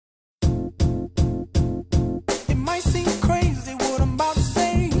seem crazy what I'm about to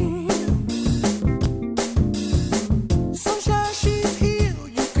say. Sunshine, she's here,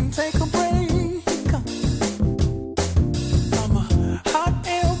 you can take a break. I'm a hot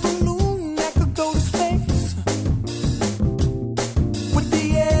air balloon that could go to space. With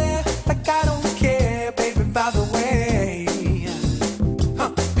the air, like I don't care, baby, by the way.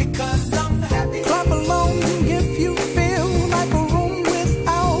 Because I'm happy. Clap along if you feel like a room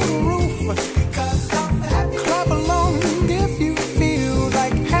without a roof. Because I'm happy. Clap along if you feel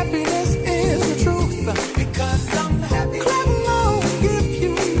like happiness is the truth. Because I'm happy. Clap along if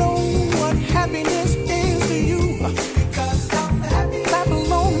you know what happiness is to you. Because I'm happy. Clap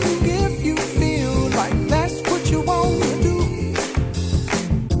along if you feel like that's what you want to do.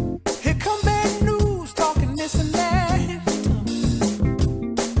 Here come bad news, talking this and that.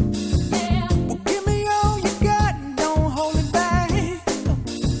 Well, give me all you got and don't hold it back.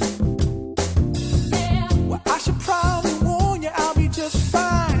 Well, I should probably warn you, I'll be just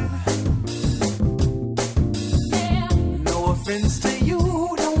fine. No offense to you,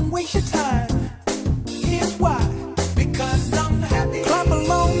 don't waste your time. Here's why. Because I'm happy. Clap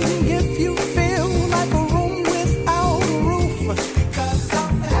along if you feel like a room without a roof. Because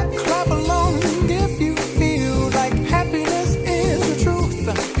I'm happy. Clap along if you feel like happiness is the truth.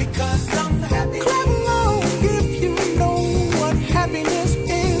 Because I'm happy. Clap along if you know what happiness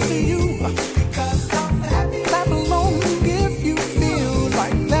is to you. Because I'm happy. Clap along if you feel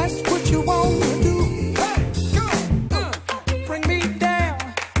like that's what you want to do. Hey, go. Bring me down,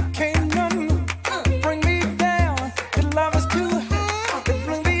 can't none bring me down. Your love is too high.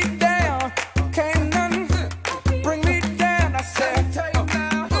 Bring me down, can't none bring me down. I said,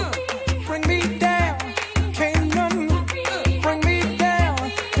 bring me down, can't none bring me down.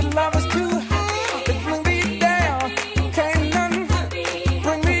 Your love is too high. Bring me down, can't none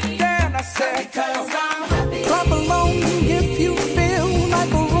bring me down. I said, because